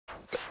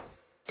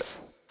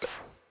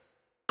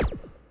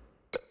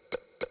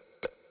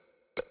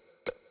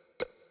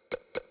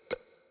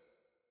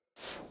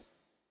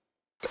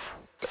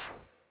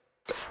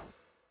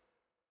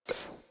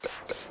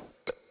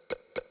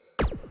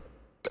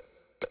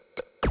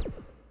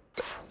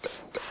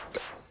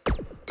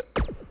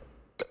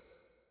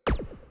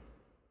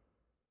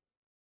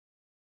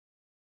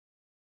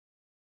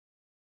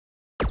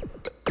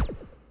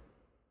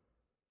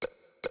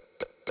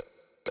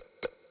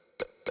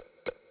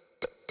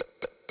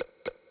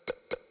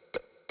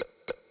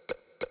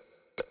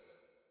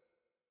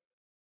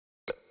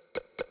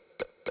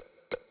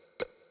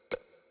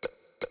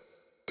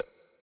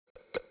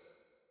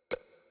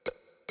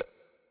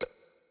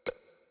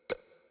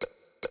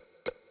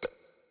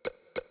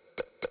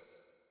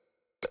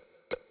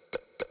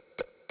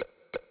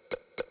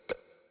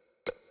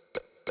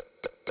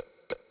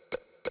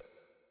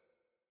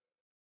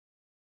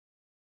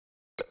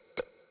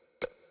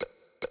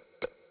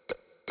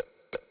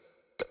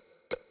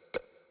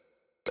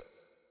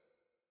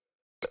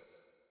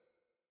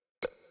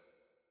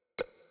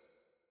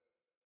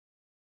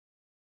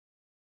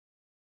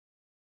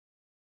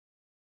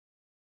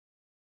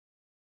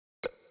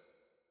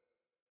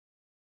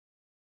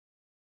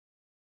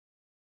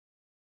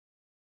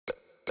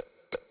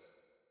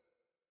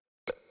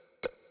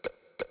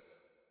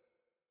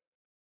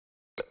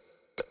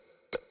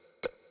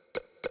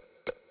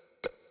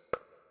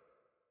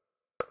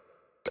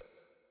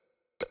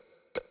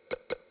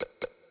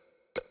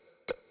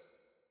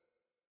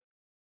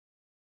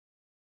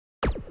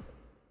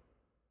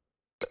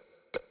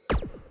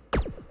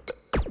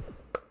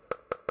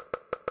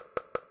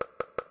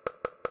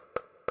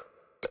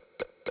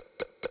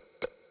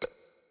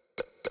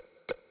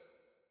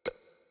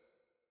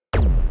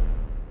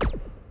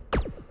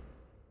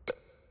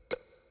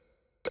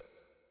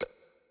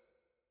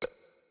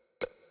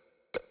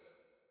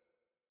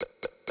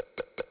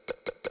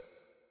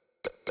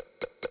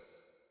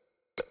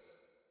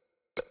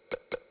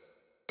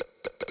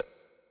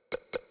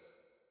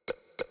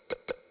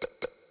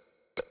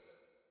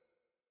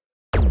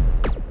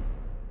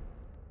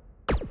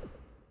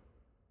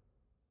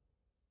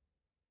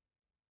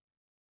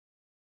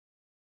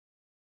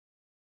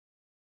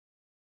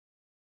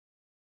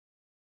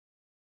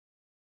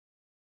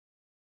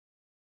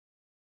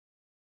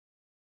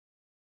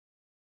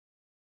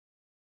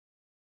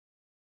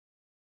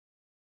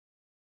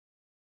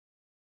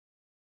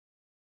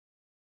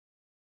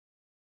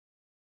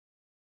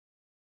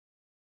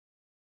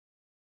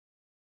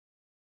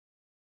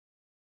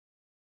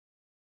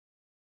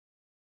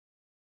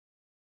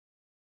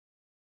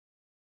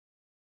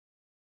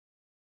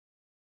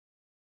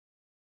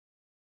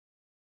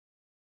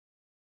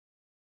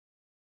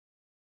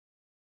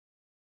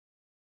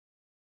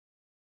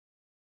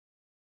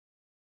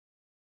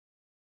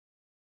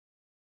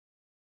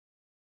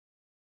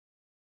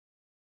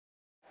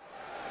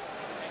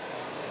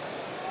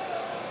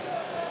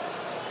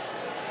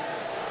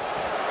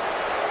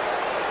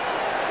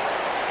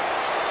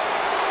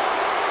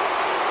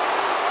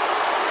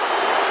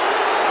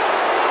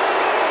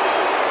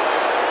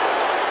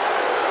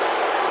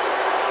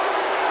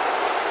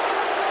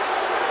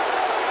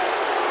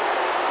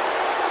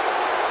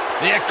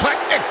the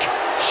eclectic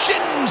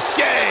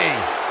Shinskue.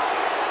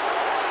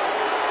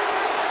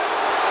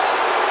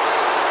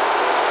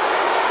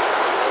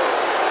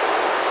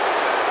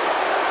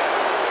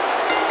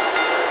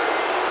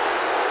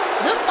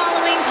 The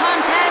following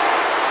contest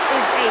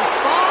is a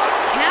Falls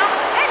Count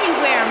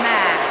Anywhere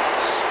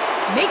match.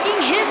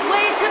 Making his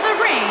way to the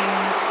ring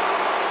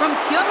from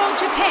Kyoto,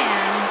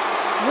 Japan,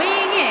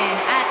 weighing in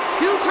at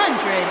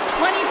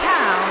 220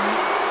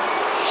 pounds,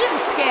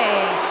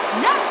 Shinskue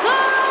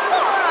Nakamura.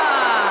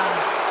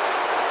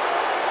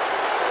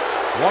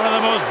 One of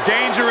the most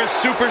dangerous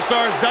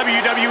superstars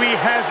WWE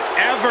has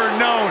ever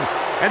known.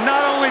 And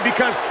not only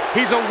because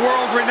he's a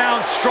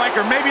world-renowned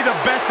striker, maybe the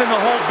best in the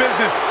whole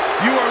business,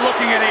 you are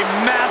looking at a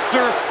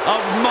master of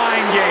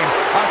mind games,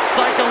 a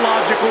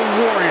psychological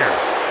warrior.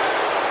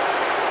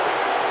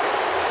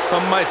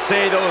 Some might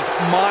say those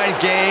mind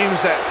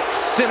games, that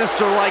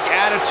sinister-like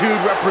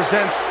attitude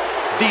represents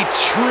the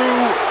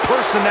true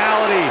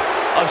personality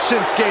of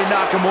Shinsuke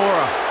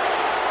Nakamura.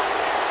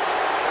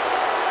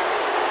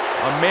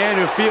 A man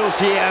who feels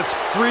he has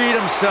freed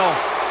himself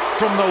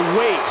from the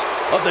weight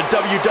of the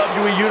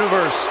WWE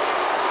Universe.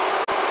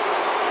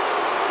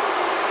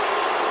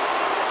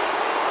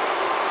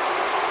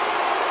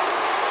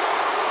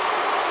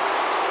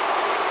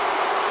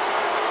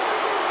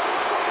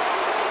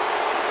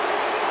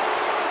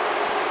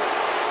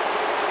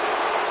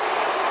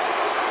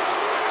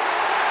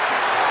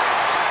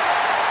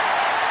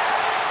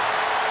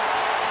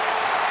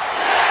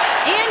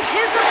 And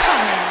his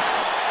opponent,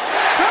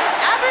 from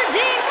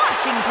Aberdeen,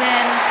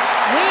 Washington,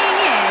 weighing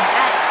in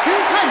at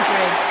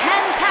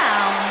 210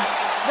 pounds,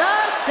 the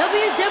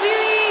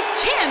WWE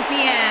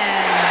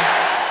Champion,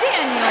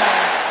 Daniel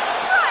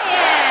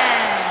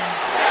Bryan.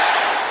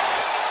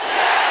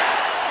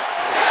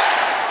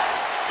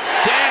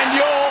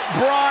 Daniel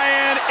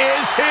Bryan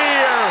is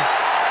here,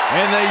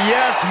 and the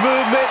Yes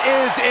Movement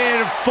is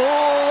in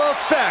full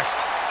effect.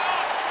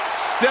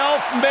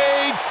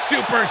 Self-made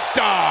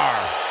superstar.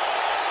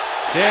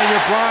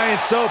 Daniel Bryan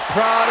so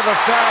proud of the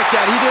fact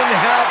that he didn't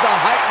have the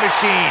hype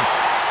machine.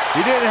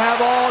 He didn't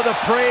have all the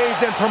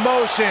praise and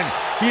promotion.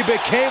 He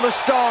became a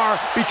star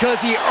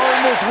because he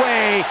earned his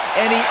way,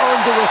 and he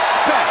earned the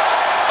respect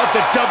of the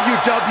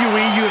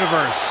WWE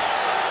Universe.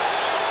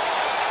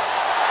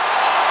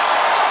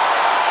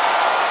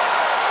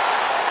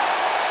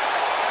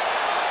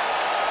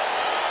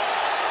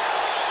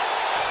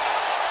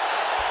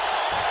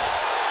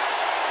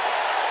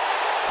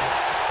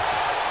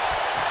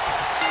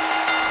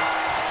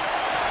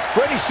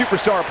 For any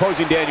superstar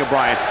opposing Daniel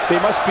Bryan, they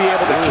must be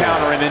able to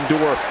counter and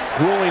endure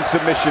grueling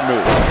submission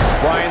moves.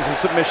 Bryan's a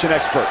submission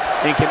expert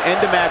and can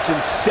end a match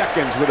in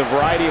seconds with a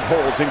variety of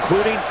holds,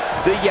 including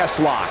the yes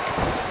lock.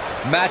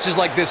 Matches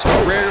like this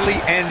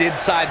rarely end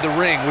inside the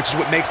ring, which is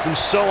what makes them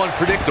so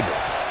unpredictable.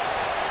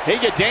 They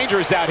get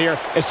dangerous out here,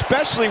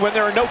 especially when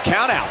there are no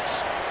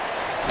countouts.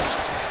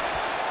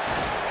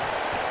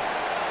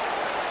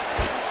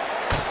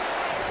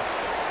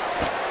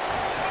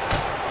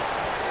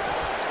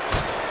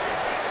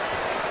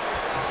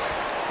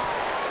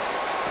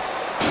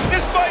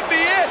 This might be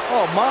it.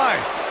 Oh my.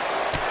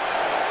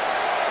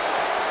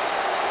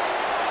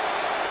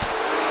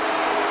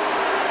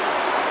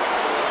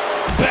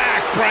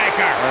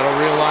 Backbreaker. That'll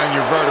realign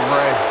your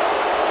vertebrae.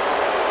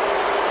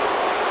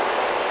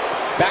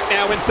 Back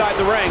now inside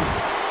the ring.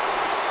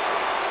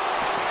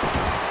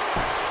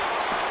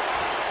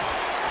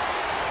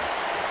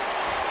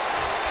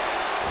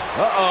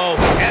 Uh-oh.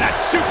 And a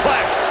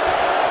suplex.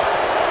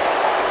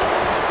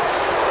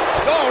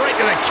 Oh, right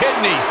to the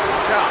kidneys.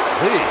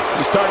 Golly.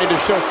 He's starting to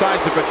show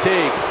signs of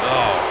fatigue.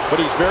 Oh. But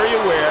he's very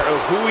aware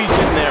of who he's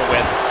in there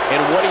with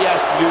and what he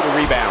has to do to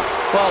rebound.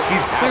 Well,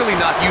 he's clearly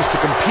not used to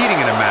competing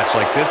in a match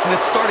like this, and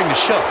it's starting to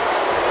show.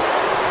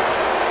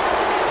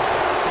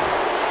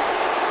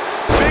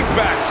 Big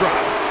backdrop.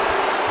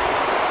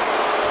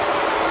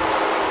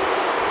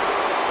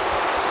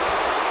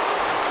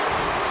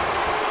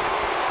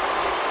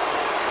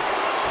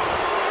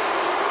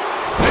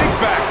 Big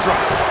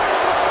backdrop.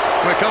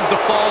 When it comes to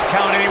Falls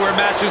Count Anywhere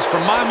matches, for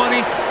my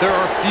money, there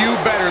are few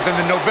better than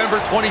the November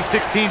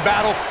 2016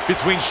 battle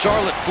between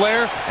Charlotte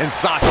Flair and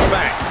Sasha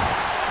Banks.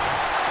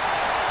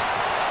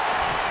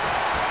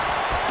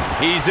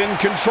 He's in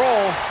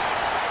control.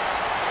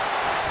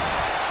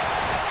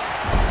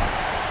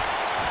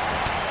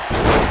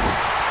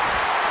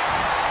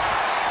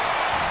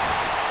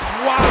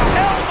 Wow.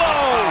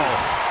 Elbow!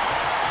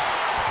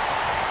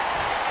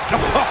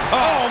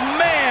 Oh,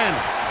 man!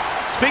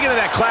 Speaking of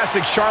that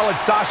classic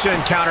Charlotte-Sasha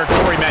encounter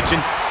Corey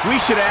mentioned, we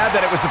should add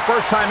that it was the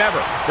first time ever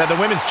that the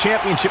Women's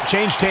Championship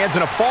changed hands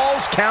in a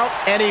Falls Count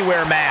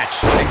Anywhere match.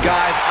 And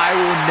guys, I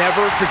will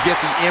never forget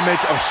the image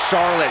of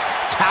Charlotte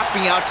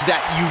tapping out to that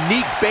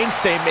unique bank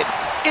statement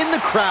in the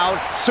crowd,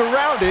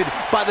 surrounded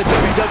by the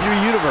WWE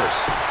Universe.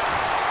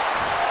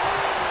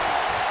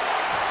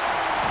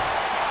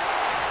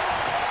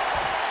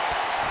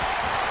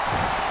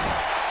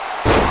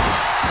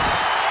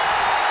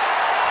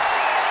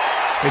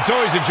 It's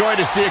always a joy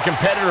to see a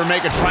competitor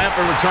make a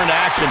triumphant return to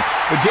action,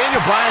 but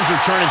Daniel Bryan's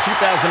return in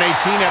 2018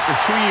 after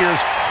 2 years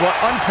brought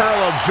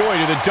unparalleled joy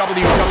to the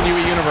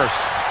WWE Universe.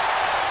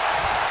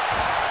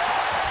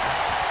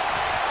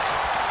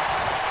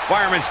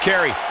 Fireman's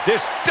carry.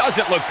 This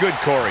doesn't look good,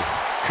 Corey.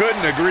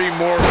 Couldn't agree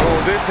more,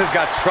 Cole. This has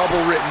got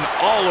trouble written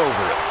all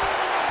over it.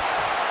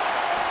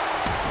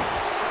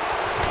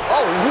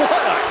 Oh,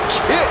 what a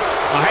kick!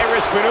 A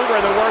high-risk maneuver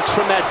in the works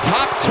from that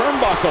top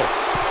turnbuckle.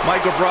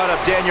 Michael brought up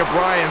Daniel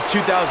Bryan's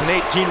 2018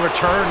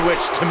 return,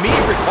 which to me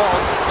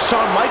recalled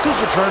Shawn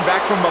Michaels' return back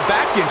from a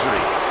back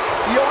injury.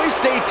 He always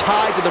stayed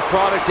tied to the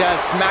product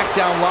as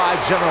SmackDown Live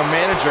general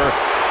manager,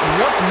 and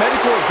once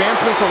medical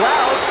advancements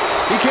allowed,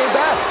 he came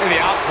back. And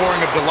the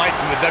outpouring of delight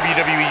from the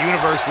WWE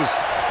Universe was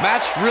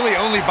matched really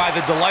only by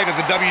the delight of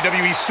the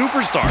WWE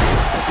superstars,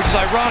 which is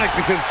ironic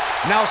because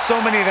now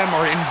so many of them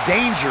are in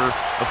danger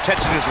of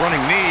catching his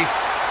running knee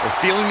or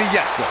feeling the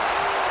yes lock.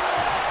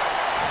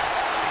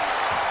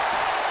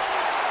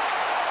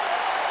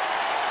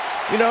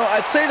 You know,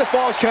 I'd say the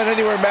Falls Count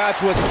Anywhere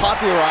match was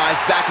popularized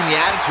back in the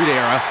Attitude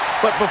Era,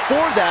 but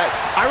before that,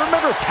 I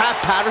remember Pat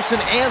Patterson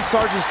and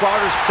Sergeant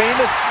Slaughter's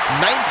famous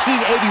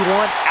 1981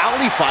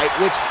 alley fight,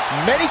 which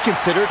many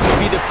consider to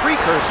be the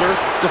precursor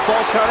to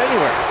Falls Count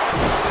Anywhere.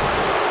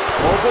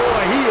 Oh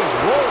boy, he is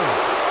rolling.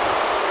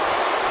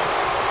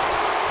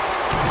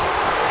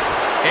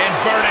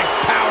 Inverted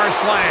power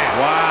slam.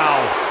 Wow.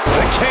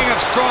 The king of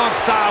strong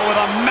style with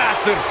a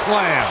massive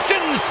slam.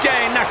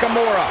 Shinskue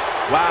Nakamura.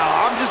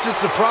 Wow, I'm just as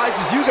surprised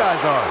as you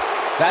guys are.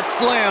 That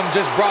slam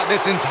just brought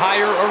this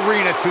entire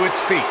arena to its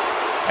feet.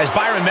 As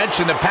Byron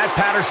mentioned, the Pat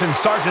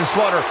Patterson-Sergeant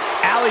Slaughter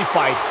alley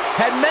fight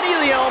had many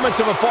of the elements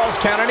of a Falls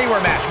Count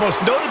Anywhere match.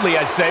 Most notably,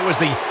 I'd say, was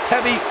the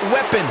heavy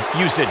weapon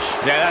usage.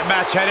 Yeah, that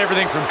match had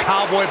everything from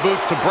cowboy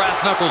boots to brass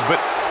knuckles,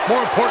 but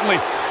more importantly,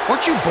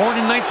 weren't you born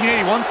in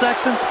 1981,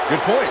 Saxton?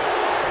 Good point.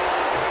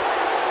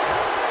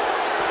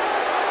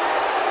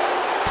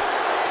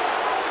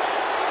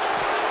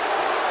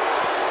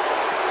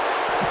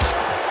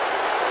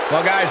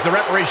 Well, guys, the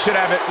referee should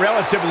have it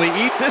relatively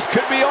easy. This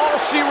could be all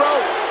she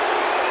wrote.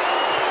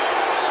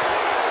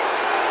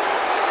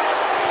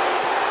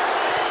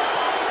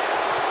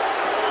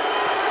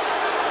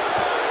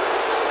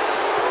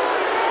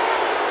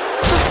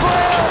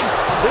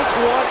 This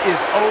one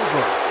is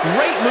over.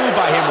 Great move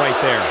by him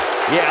right there.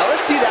 Yeah,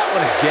 let's see that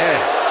one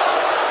again.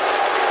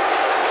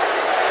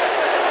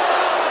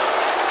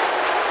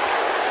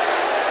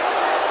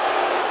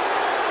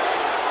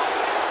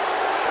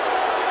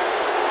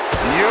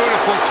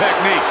 Beautiful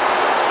technique.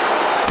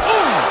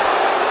 Ooh.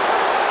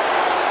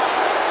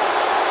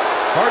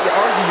 Hard to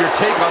argue your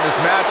take on this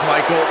match,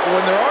 Michael.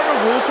 When there are no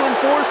rules to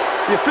enforce,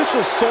 the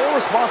official's sole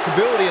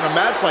responsibility in a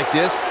match like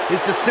this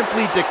is to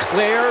simply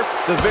declare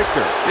the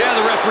victor. Yeah,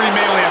 the referee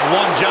may only have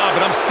one job,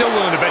 but I'm still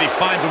willing to bet he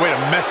finds a way to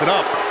mess it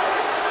up.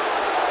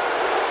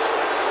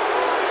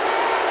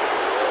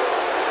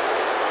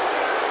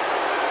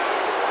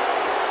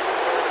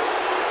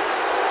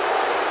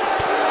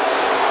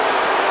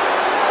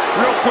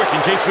 Real quick, in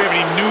case we have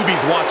any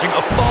newbies watching,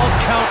 a Falls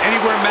Count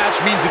Anywhere match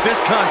means that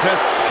this contest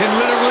can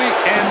literally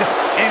end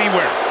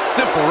anywhere.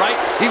 Simple, right?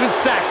 Even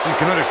Saxton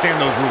can understand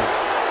those rules.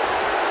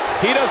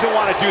 He doesn't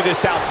want to do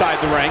this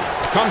outside the ring.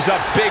 Comes up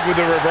big with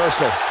the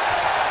reversal.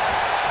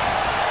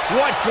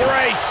 What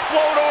grace!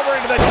 Float over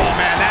into the... Oh,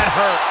 man, that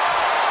hurt.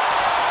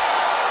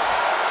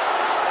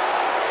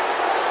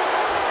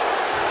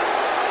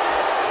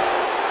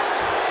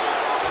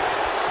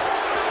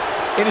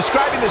 In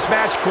describing this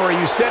match, Corey,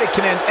 you said it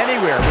can end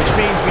anywhere, which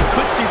means we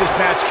could see this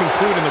match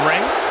conclude in the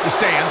ring, the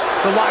stands,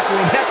 the locker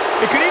room. Heck,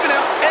 it could even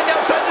end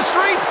outside the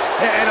streets.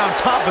 And on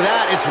top of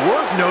that, it's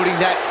worth noting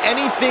that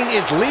anything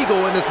is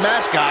legal in this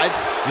match, guys.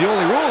 The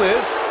only rule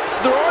is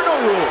there are no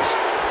rules.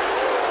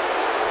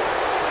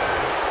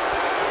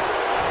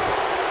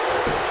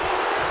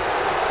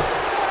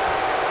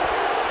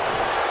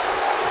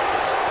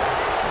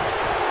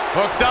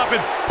 Hooked up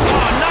and...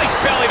 Oh, nice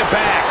belly to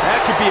back.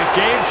 That could be a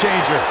game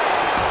changer.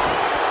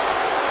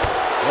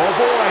 Oh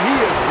boy, he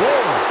is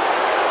rolling.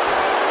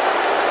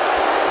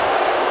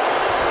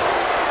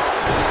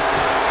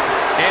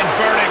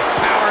 Inverted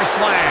power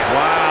slam.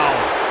 Wow.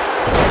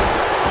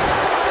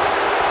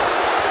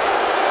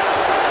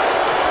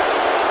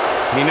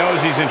 He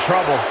knows he's in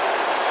trouble.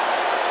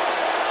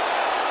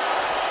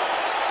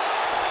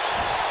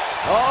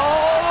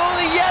 Oh,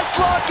 the yes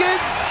lock is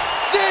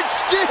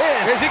cinched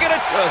in. Is he gonna...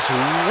 Just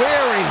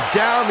wearing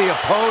down the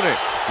opponent.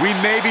 We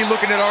may be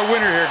looking at our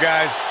winner here,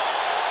 guys.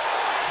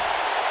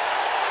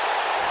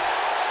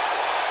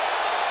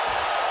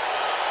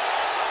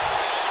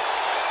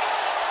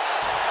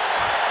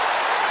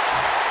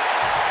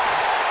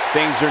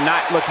 Things are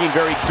not looking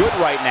very good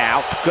right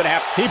now.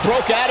 He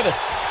broke out of it.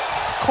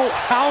 Cole,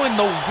 how in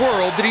the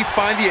world did he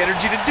find the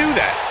energy to do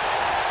that?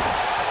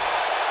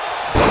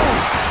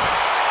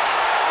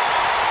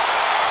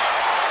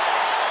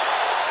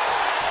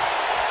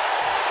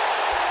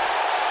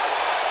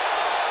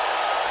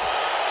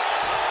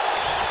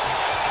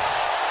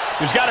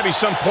 There's got to be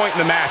some point in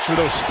the match where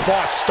those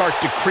thoughts start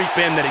to creep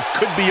in that it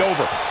could be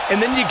over. And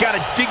then you got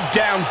to dig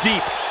down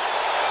deep.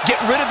 Get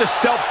rid of the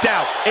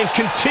self-doubt and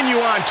continue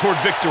on toward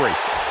victory.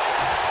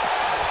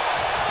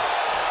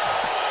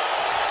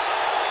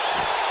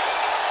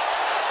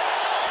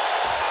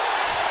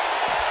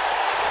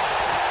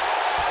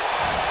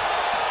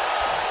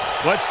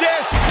 What's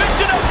this?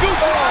 Michinoku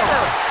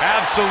driver!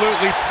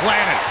 Absolutely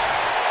planted.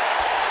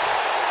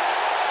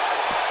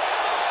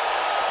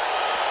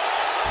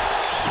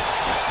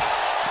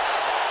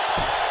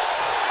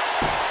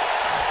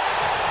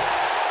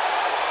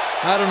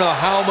 I don't know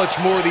how much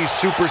more these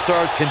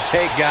superstars can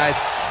take, guys.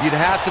 You'd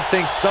have to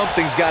think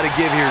something's got to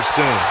give here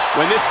soon.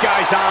 When this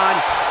guy's on,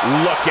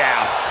 look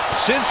out.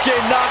 Shinskue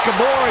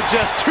Nakamura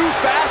just too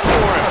fast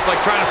for him. It's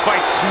like trying to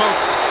fight smoke.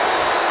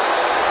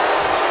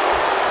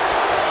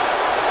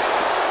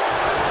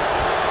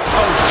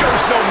 Oh,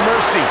 shows no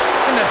mercy.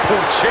 And that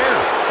poor chair.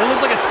 It looks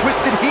like a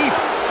twisted heap.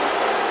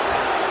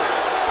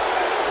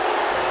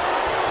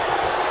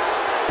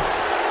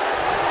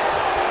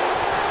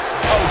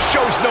 Oh,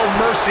 shows no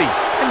mercy.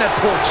 And that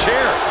poor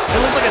chair. It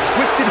looks like a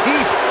twisted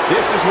heap.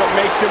 This is what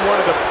makes him one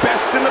of the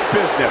best in the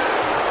business.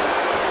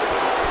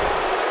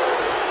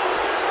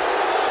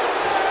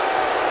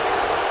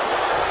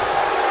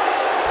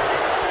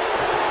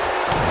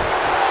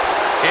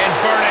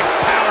 Inverted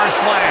power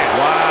slam.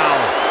 Wow.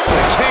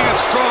 The king of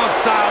strong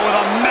style with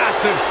a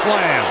massive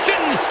slam.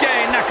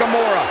 Shinskue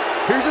Nakamura.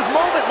 Here's his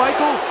moment,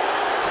 Michael.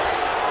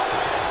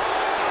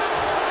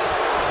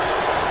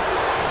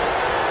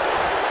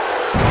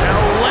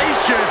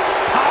 Hellacious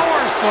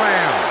power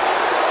slam.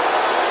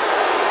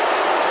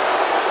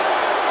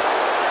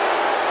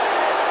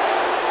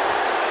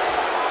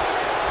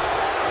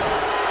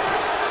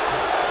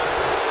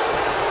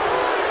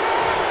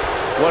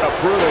 What a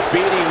brutal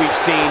beating we've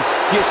seen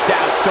dished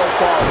out so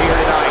far here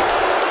tonight.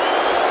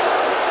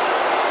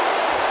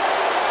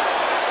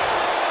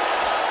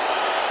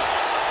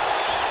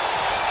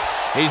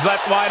 He's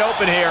left wide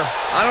open here.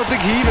 I don't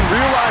think he even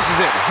realizes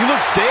it. He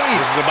looks dazed.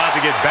 This is about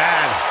to get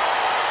bad.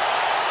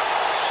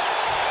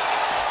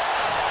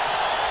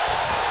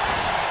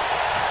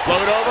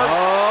 Float over.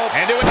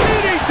 And do a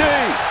DDT.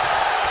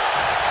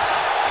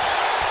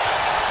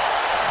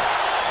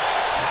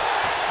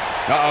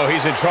 Uh-oh,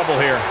 he's in trouble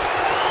here.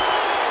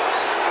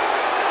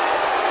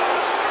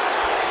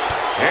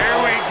 Here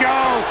we go.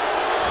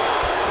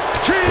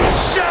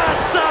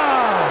 Kinshasa.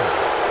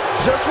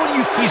 Just when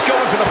you... He's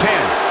going for the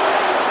pin.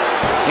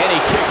 And he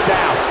kicks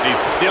out. He's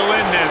still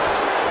in this.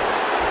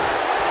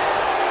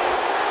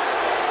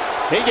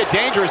 They get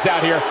dangerous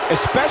out here,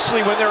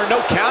 especially when there are no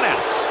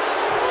countouts.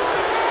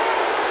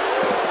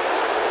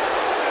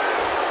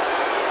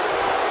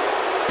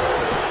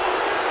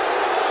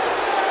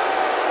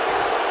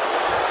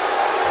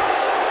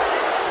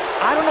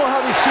 I don't know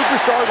how these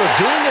superstars are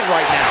doing it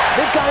right now.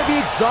 They've got to be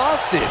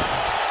exhausted.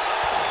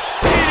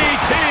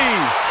 DDT.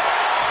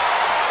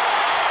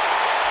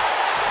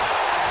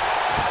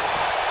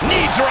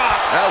 Knee drop.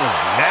 That was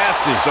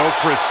nasty. So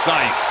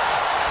precise.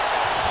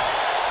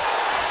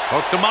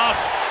 Hooked him up.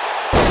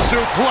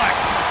 Suplex.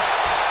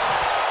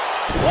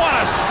 What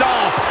a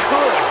stomp.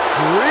 Good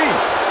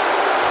grief.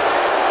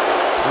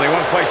 Only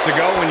one place to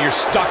go when you're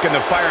stuck in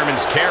the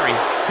fireman's carry.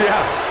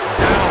 Yeah,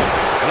 down.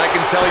 And I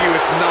can tell you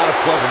it's not a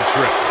pleasant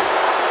trip.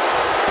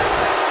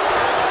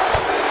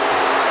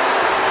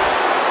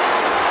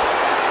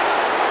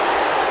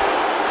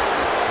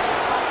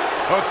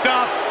 Hooked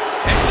up.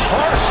 And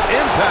harsh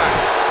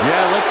impact.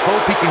 Yeah, let's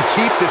hope he can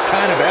keep this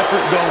kind of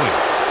effort going.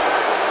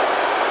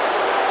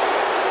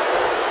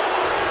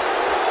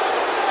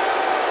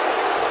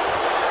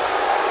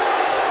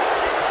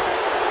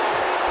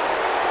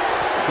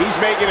 He's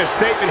making a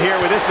statement here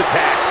with this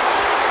attack.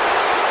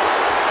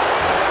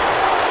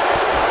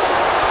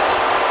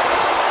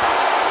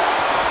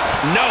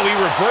 No, he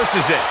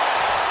reverses it.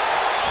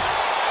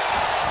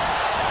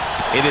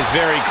 It is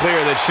very clear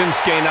that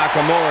Shinskue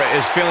Nakamura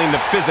is feeling the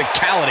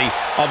physicality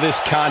of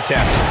this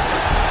contest.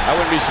 I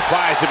wouldn't be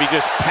surprised if he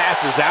just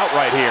passes out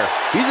right here.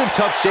 He's in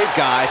tough shape,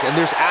 guys, and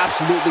there's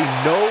absolutely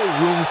no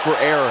room for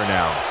error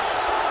now.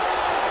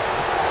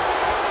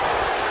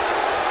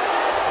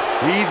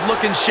 He's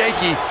looking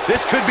shaky.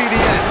 This could be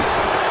the end.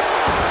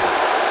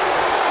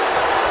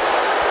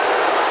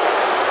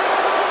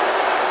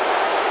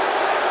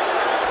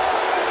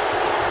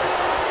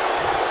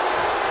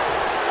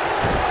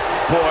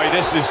 Boy,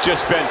 this has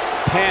just been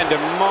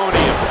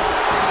pandemonium.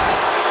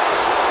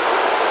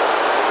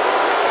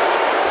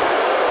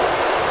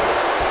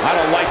 I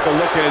don't like the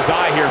look in his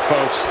eye here,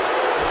 folks.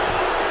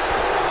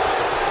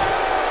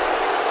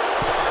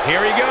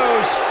 Here he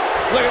goes.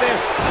 Look at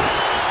this.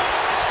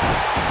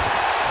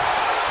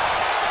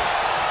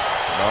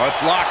 Oh,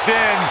 it's locked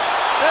in.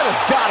 That has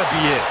got to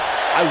be it.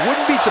 I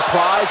wouldn't be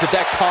surprised if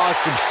that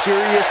caused some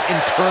serious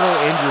internal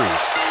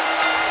injuries.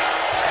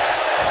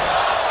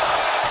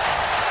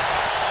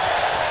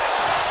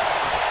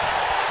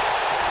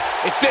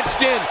 It's cinched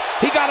in.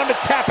 He got him to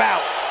tap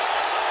out.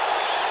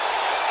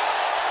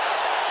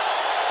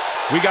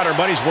 We got our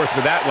money's worth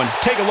with that one.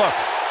 Take a look.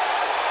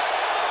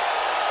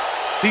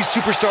 These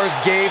superstars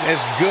gave as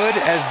good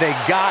as they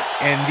got,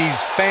 and these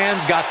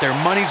fans got their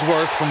money's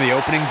worth from the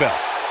opening bell.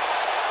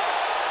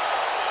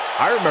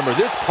 I remember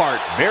this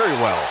part very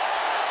well.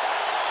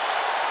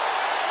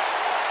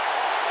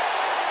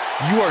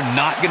 You are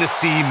not going to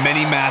see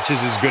many matches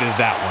as good as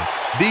that one.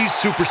 These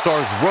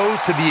superstars rose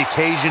to the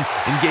occasion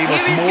and gave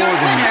us more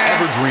than we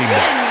ever dreamed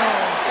of.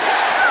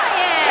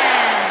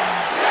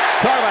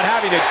 Talk about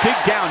having to dig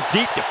down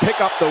deep to pick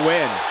up the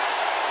win.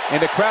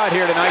 And the crowd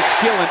here tonight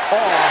still in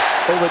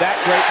awe over that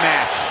great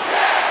match.